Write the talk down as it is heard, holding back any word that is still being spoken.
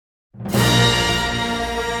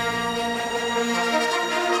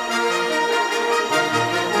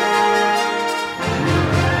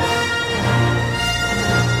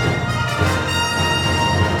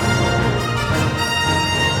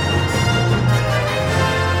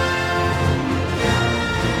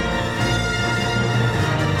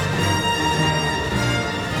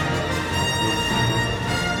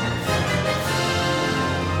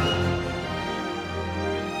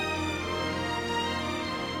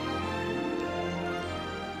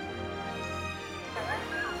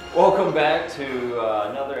Welcome back to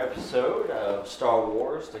another episode of Star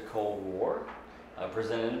Wars: The Cold War,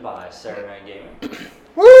 presented by Saturday Night Gaming.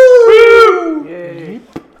 Woo! Yay!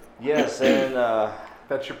 Yes, and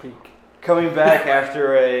That's your peak. coming back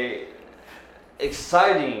after a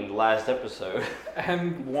exciting last episode,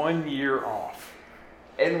 And 1 year off.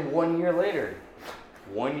 and 1 year later,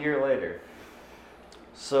 1 year later.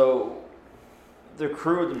 So, the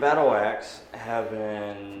crew of the Battle Axe have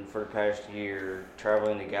been, for the past year,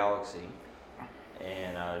 traveling the galaxy.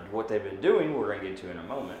 And what they've been doing, we're going to get to in a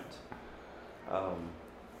moment.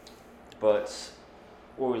 But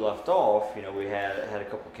where we left off, we had a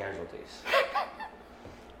couple casualties.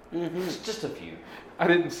 Just a few. I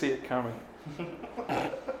didn't see it coming. You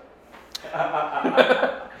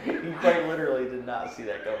quite literally did not see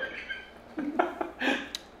that coming.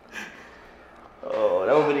 Oh,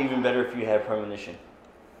 that would have been even better if you had premonition.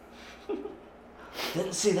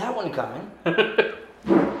 Didn't see that one coming.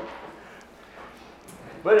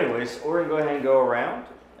 But anyways, we're going to go ahead and go around.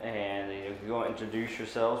 And if you go and introduce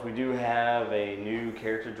yourselves, we do have a new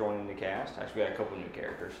character joining the cast. Actually, we got a couple new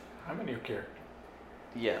characters. I'm a new character.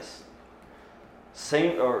 Yes.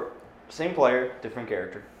 Same player, different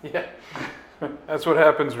character. Yeah. That's what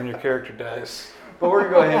happens when your character dies. But we're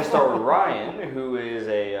going to go ahead and start with Ryan, who is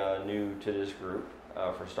new to this group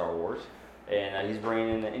for Star Wars. And he's bringing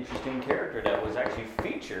in an interesting character that was actually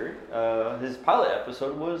featured. His pilot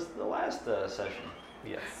episode was the last session.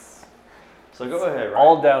 Yes. So go ahead, Ryan.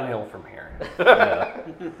 All downhill from here.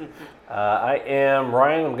 I am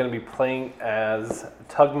Ryan. I'm going to be playing as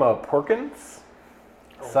Tugma Porkins,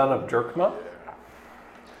 son of Jerkma.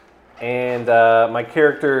 And my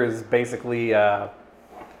character is basically,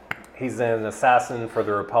 he's an assassin for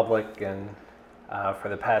the Republic, and for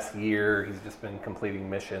the past year, he's just been completing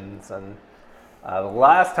missions. And the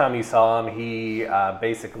last time you saw him, he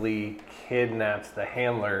basically kidnaps the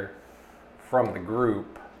handler from the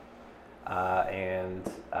group, and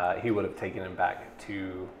he would have taken him back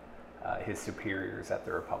to his superiors at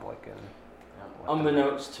the Republic. And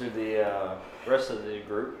unbeknownst to the rest of the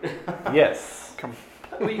group. yes,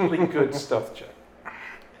 Completely good stuff, check.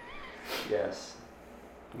 Yes.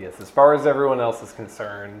 yes. As far as everyone else is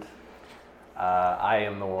concerned, I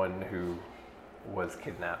am the one who was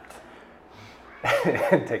kidnapped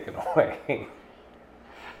and taken away.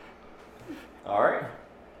 All right.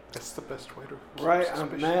 That's the best way to keep Right, I'm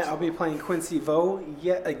suspicious. Matt. I'll be playing Quincy Vo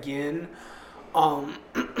yet again.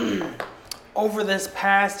 Over this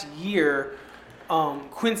past year,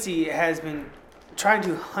 Quincy has been trying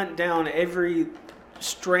to hunt down every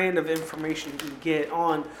strand of information he can get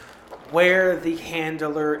on where the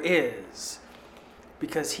handler is,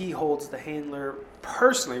 because he holds the handler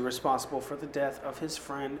personally responsible for the death of his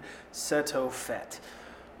friend Seto Fett.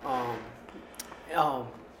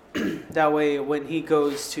 That way, when he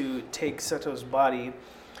goes to take Seto's body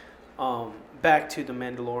back to the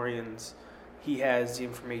Mandalorians, he has the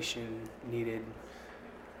information needed,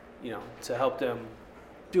 to help them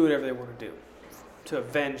do whatever they want to do to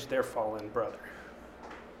avenge their fallen brother.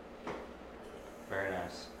 Very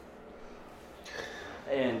nice.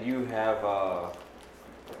 And you have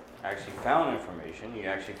actually found information. You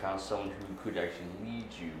actually found someone who could actually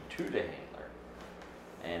lead you to the handler.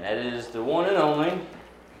 And that is the one and only. I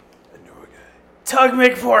knew a guy. Tug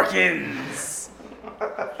McPorkins!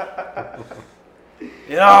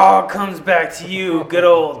 It all comes back to you, good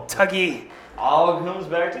old Tuggy. All comes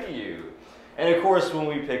back to you. And of course, when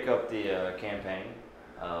we pick up the campaign,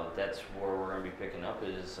 that's where we're going to be picking up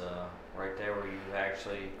is right there where you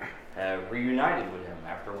actually have reunited with him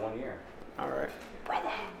after 1 year. All right.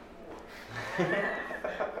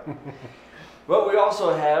 But we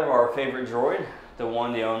also have our favorite droid, the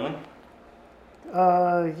one, the only.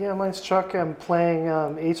 Yeah, mine's Chuck. I'm playing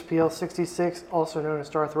HPL 66, also known as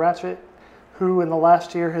Darth Ratchet, who in the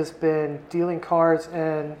last year has been dealing cards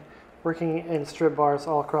and working in strip bars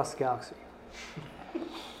all across the galaxy.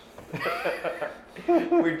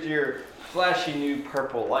 With your flashy new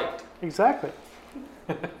purple light. Exactly.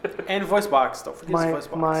 And voice box, don't forget his voice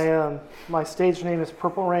box. My stage name is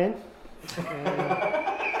Purple Rain.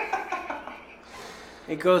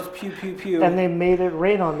 It goes pew pew pew. And they made it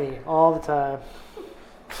rain on me all the time.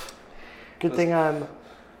 Good thing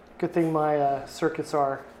my circuits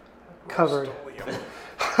are covered.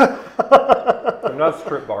 They're not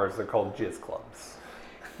strip bars. They're called jizz clubs.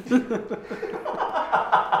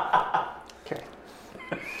 Okay.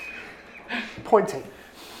 Point taken.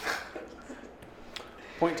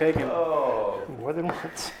 Point taken. Oh. More than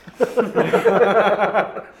once.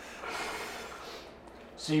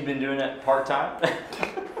 So you've been doing that part-time?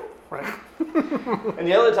 Right. And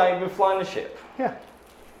the other time you've been flying the ship. Yeah.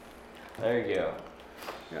 There you go.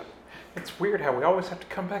 Yep. It's weird how we always have to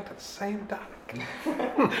come back to the same topic.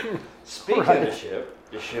 Speaking of Right.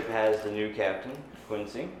 the ship has the new captain,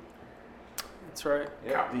 Quincy. That's right.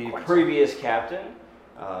 Yep. The Quincy. previous captain,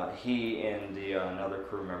 he and another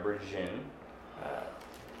crew member, Jin.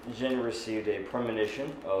 Jin received a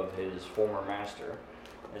premonition of his former master,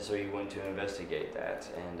 and so he went to investigate that.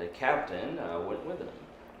 And the captain went with him.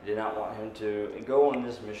 He did not want him to go on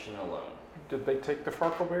this mission alone. Did they take the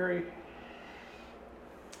Farkleberry?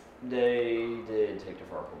 They did take the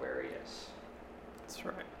Farkleberry, yes, That's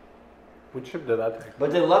right. Which ship did I take?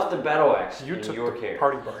 but they left the battle axe You in took your the care.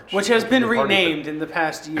 party barge. Which has been The party renamed in the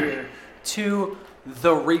past year to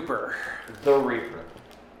the Reaper. The Reaper.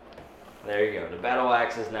 There you go. The battle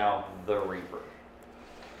axe is now the Reaper.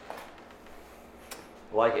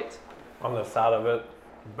 Like it. On the side of it,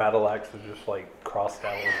 battle axe is just like crossed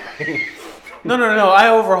out with paint. No. I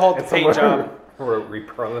overhauled the It's paint job. Wrote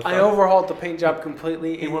Reaper on the I side. overhauled the paint job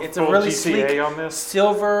completely. He went It's a full really GTA sleek on this.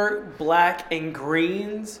 silver, black, and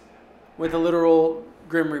greens with a literal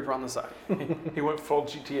Grim Reaper on the side. He went full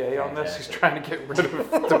GTA on this. He's Fantastic. trying to get rid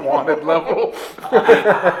of the wanted level.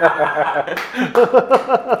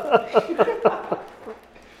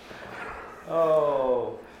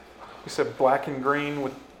 Oh. You said black and green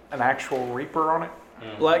with an actual Reaper on it?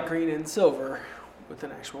 Black, green, and silver with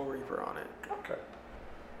an actual Reaper on it. Okay.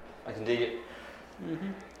 I can dig it.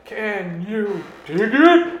 Can you dig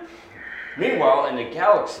it? Meanwhile, in the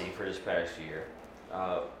galaxy for this past year,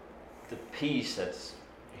 the peace that's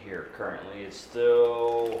here currently is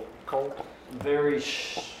still Cold. very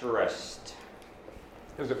stressed.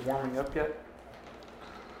 Is it warming up yet?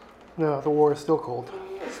 No, the war is still cold.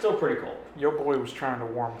 It's still pretty cold. Yo boy was trying to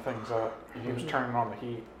warm things up. He was turning on the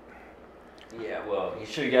heat. Yeah, well, he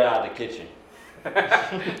should have got out of the kitchen.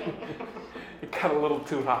 It got a little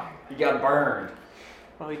too hot. He got burned.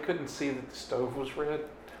 Well, he couldn't see that the stove was red.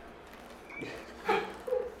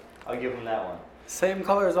 I'll give him that one. Same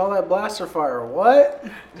color as all that blaster fire. What?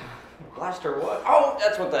 Blaster what? Oh,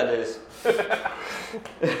 that's what that is.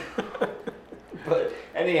 But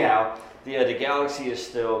anyhow, the galaxy is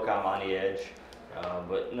still kind of on the edge.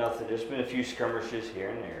 But nothing, there's been a few skirmishes here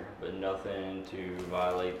and there, but nothing to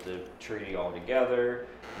violate the treaty altogether.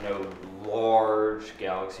 No large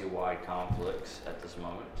galaxy-wide conflicts at this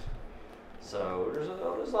moment. So there's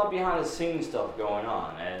a lot behind the scenes stuff going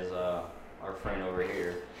on, as our friend over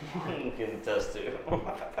here can attest to.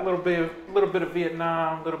 A little bit of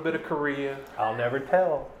Vietnam, a little bit of Korea, I'll never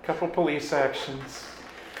tell. a couple police actions.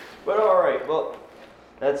 But all right, well,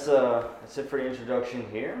 that's it for the introduction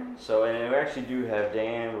here. So, and we actually do have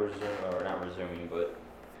Dan not resuming, but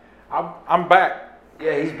I'm back.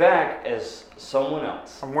 yeah, he's back as someone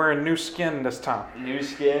else. I'm wearing new skin this time. New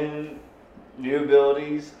skin, new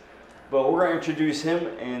abilities. But we're going to introduce him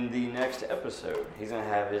in the next episode. He's going to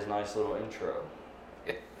have his nice little intro.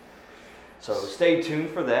 So stay tuned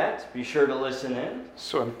for that. Be sure to listen in.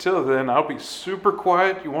 So until then, I'll be super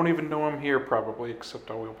quiet. You won't even know I'm here probably,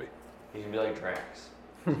 except I will be. He's going to be like Drax.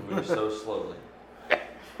 He moves so slowly.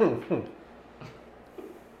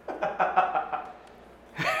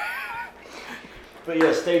 But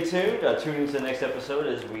yeah, stay tuned. Tune into the next episode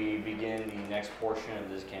as we begin the next portion of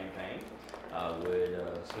this campaign with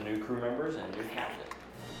some new crew members and a new captain.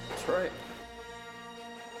 That's right.